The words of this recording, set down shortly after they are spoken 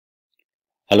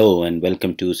Hello and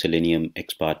welcome to Selenium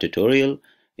XPath tutorial.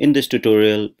 In this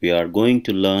tutorial, we are going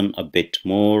to learn a bit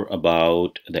more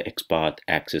about the XPath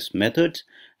access methods,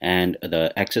 and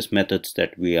the access methods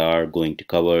that we are going to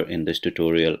cover in this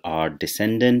tutorial are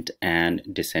descendant and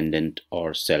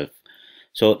descendant-or-self.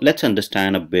 So let's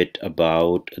understand a bit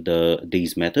about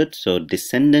these methods. So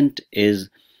descendant is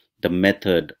the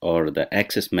method or the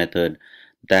access method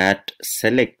that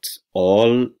selects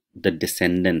all the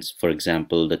descendants, for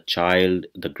example, the child,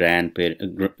 the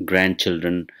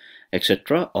grandchildren,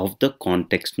 etc., of the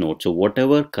context node. So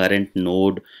whatever current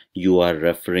node you are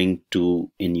referring to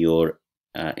in your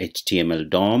HTML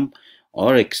DOM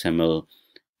or XML,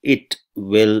 it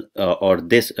will or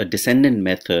this descendant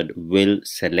method will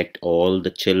select all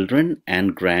the children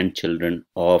and grandchildren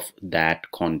of that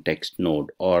context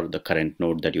node or the current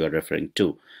node that you are referring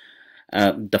to.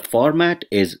 The format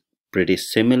is pretty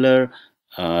similar.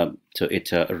 So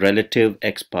it's a relative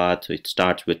XPath. So it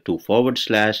starts with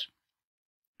 2/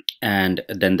 and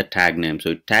then the tag name.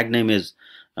 So tag name is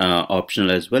optional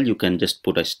as well. You can just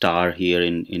put a star here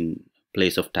in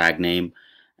place of tag name,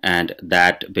 and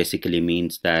that basically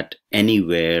means that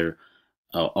anywhere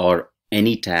or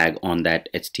any tag on that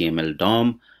HTML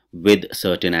DOM with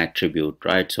certain attribute,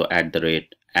 right? So @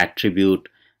 attribute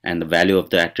and the value of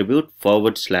the attribute /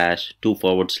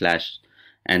 2/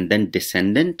 and then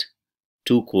descendant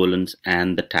 2: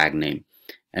 and the tag name,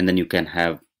 and then you can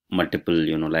have multiple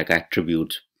like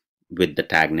attributes with the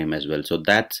tag name as well. So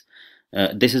that's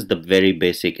this is the very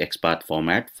basic XPath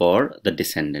format for the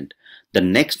descendant. The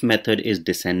next method is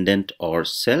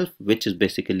descendant-or-self, which is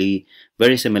basically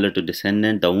very similar to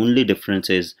descendant. The only difference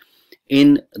is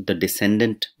in the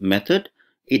descendant method,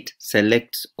 it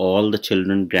selects all the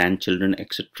children, grandchildren,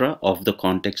 etc. of the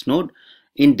context node.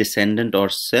 In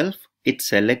descendant-or-self, it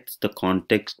selects the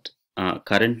context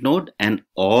current node and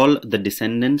all the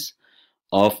descendants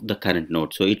of the current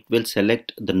node. So it will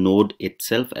select the node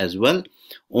itself as well,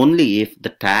 only if the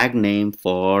tag name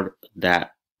for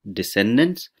the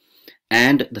descendants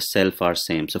and the self are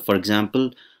same. So for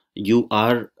example,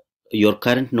 your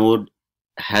current node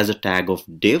has a tag of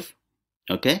div,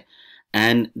 okay,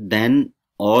 and then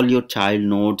all your child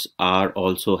nodes are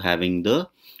also having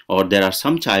or there are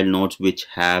some child nodes which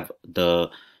have the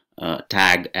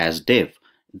tag as div.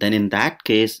 Then in that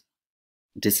case,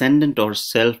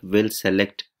 descendant-or-self will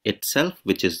select itself,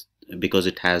 which is because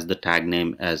it has the tag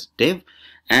name as div,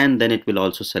 and then it will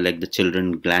also select the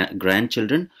children,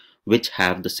 grandchildren, which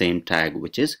have the same tag,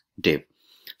 which is div.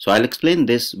 So I'll explain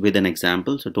this with an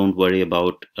example, so don't worry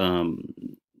about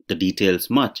the details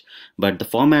much, but the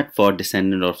format for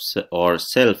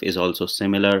descendant-or-self is also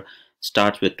similar.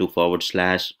 Starts with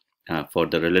 2/ for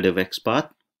the relative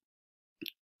XPath,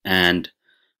 and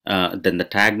then the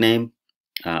tag name,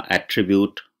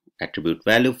 attribute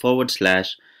value /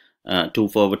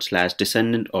 2/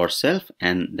 descendant-or-self,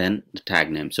 and then the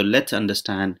tag name. So let's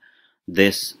understand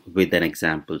this with an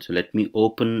example. So let me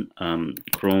open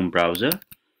Chrome browser,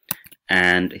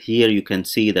 and here you can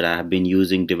see that I have been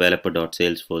using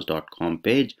developer.salesforce.com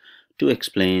page to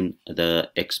explain the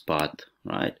XPath,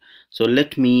 right? So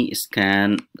let me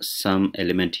scan some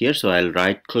element here. So I'll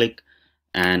right click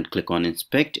and click on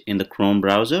inspect in the Chrome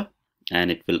browser, and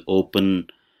it will open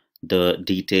the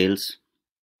details,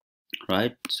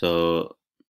 right? So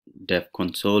dev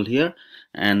console here,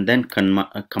 and then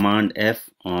command F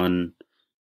on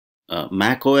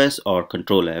Mac OS or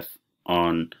control F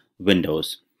on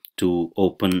Windows to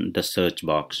open the search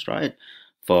box, right,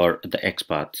 for the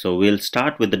XPath. So we'll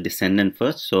start with the descendant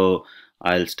first. So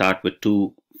I'll start with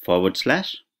 2/,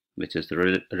 which is the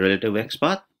relative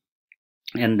XPath,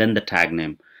 and then the tag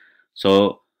name.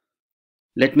 So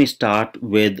let me start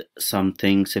with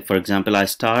something. Say for example, I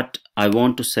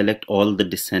want to select all the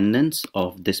descendants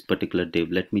of this particular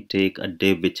div. Let me take a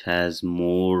div which has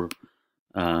more.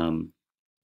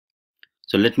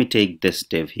 So let me take this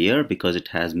div here because it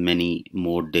has many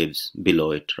more divs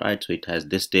below it, right? So it has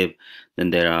this div,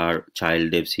 then there are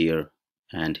child divs here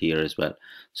and here as well.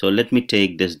 So let me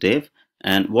take this div,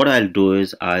 and what I'll do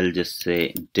is I'll just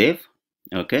say div,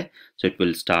 okay? So it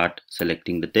will start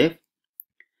selecting the div,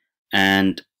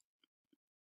 and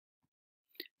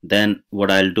then what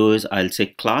I'll do is I'll say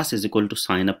class is equal to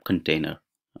sign up container.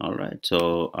 All right,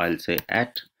 so I'll say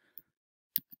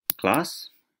 @class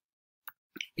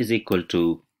is equal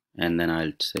to, and then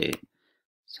I'll say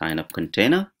sign up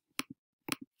container.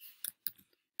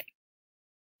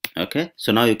 Okay,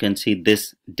 so now you can see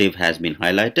this div has been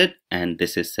highlighted and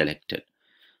this is selected,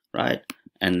 right?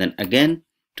 And then again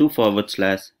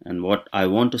 2/, and what I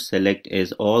want to select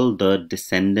is all the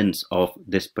descendants of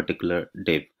this particular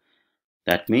div.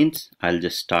 That means I'll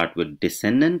just start with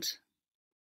descendants,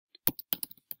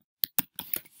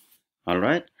 all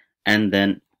right, and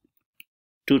then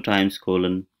 2 times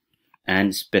colon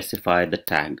and specify the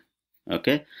tag.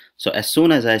 Okay, so as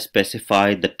soon as I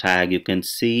specify the tag, you can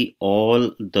see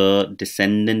all the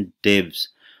descendant divs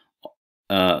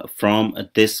from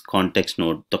this context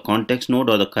node. The context node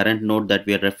or the current node that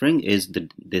we are referring is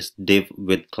this div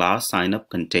with class signup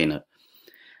container.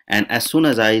 And as soon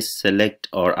as I select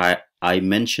or I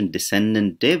mention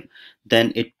descendant div,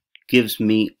 then it gives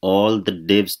me all the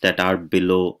divs that are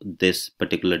below this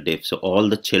particular div. So all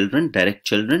the children, direct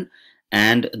children,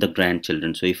 and the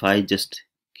grandchildren. So if I just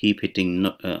keep hitting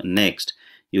next,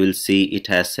 you will see it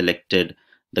has selected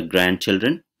the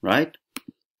grandchildren, right?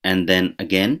 And then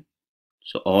again,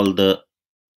 so all the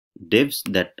divs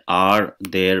that are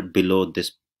there below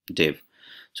this div.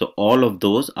 So all of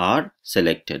those are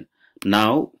selected.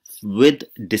 Now with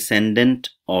descendant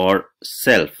or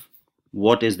self,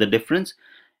 what is the difference?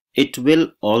 It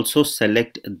will also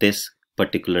select this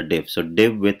particular div. So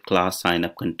div with class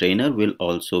signup container will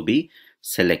also be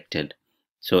selected.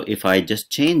 So if I just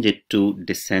change it to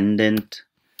descendant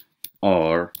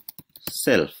or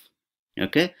self,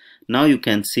 okay, now you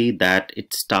can see that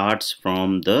it starts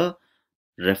from the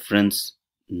reference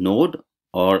node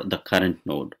or the current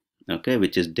node, okay,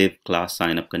 which is div class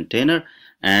signup container,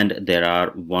 and there are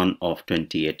 1 of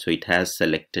 28, so it has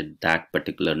selected that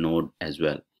particular node as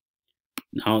well.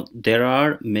 Now there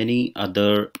are many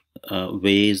other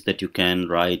ways that you can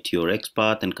write your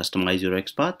XPath and customize your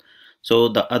XPath. So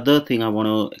the other thing I want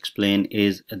to explain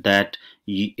is that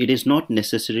it is not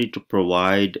necessary to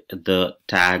provide the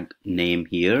tag name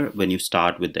here when you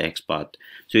start with the XPath.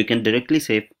 So you can directly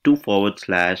say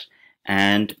 2/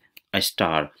 and a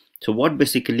star. So what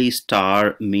basically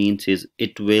star means is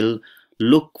it will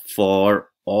look for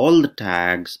all the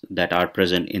tags that are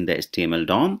present in the HTML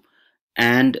DOM,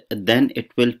 and then it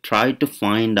will try to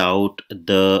find out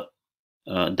the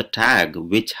tag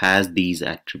which has these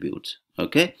attributes.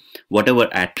 Okay,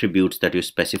 whatever attributes that you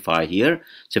specify here.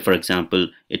 So for example,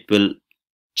 it will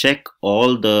check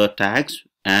all the tags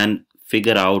and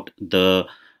figure out the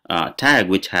tag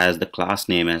which has the class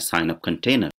name as signup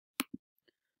container.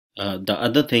 The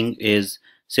other thing is,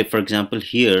 say for example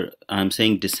here I'm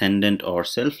saying descendant or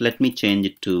self. Let me change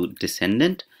it to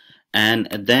descendant, and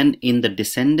then in the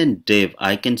descendant div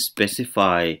I can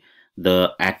specify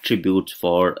the attributes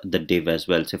for the div as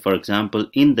well. So for example,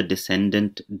 in the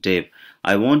descendant div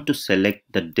I want to select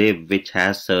the div which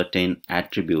has certain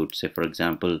attributes. Say for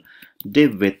example,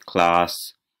 div with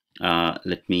class,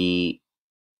 let me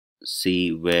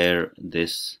see where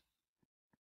this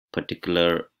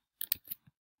particular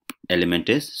element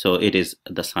is. So it is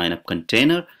the signup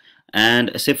container,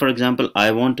 and say for example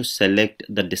I want to select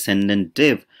the descendant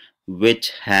div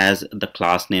which has the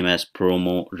class name as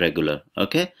promo regular.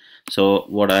 Okay, so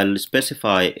what I'll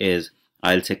specify is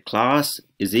I'll say class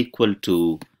is equal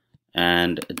to,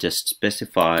 and just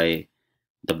specify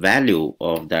the value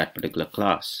of that particular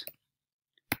class.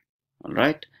 All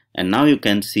right, and now you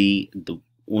can see the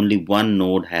only one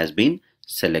node has been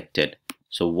selected.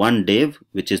 So one div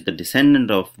which is the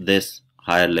descendant of this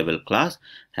higher level class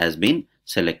has been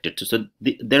selected. So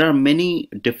there are many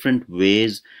different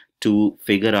ways to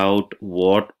figure out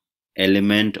what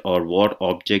element or what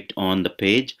object on the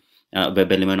page,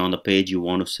 web element on the page you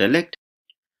want to select.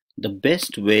 The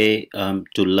best way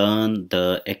to learn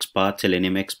the XPath,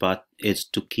 Selenium XPath, is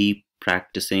to keep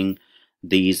practicing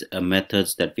these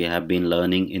methods that we have been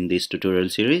learning in this tutorial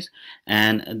series,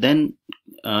 and then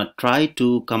try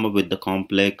to come up with the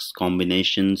complex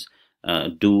combinations,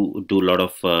 do a lot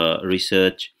of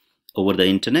research over the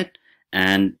internet,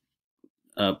 and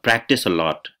practice a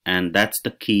lot. And that's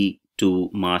the key to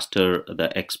master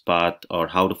the XPath, or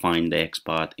how to find the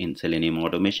XPath in Selenium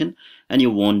automation, and you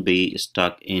won't be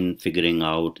stuck in figuring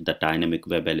out the dynamic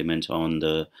web elements on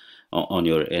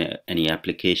your any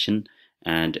application,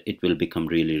 and it will become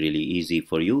really easy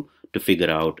for you to figure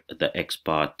out the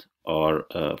XPath, or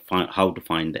how to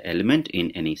find the element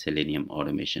in any Selenium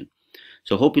automation.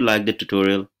 So hope you liked the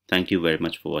tutorial. Thank you very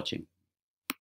much for watching.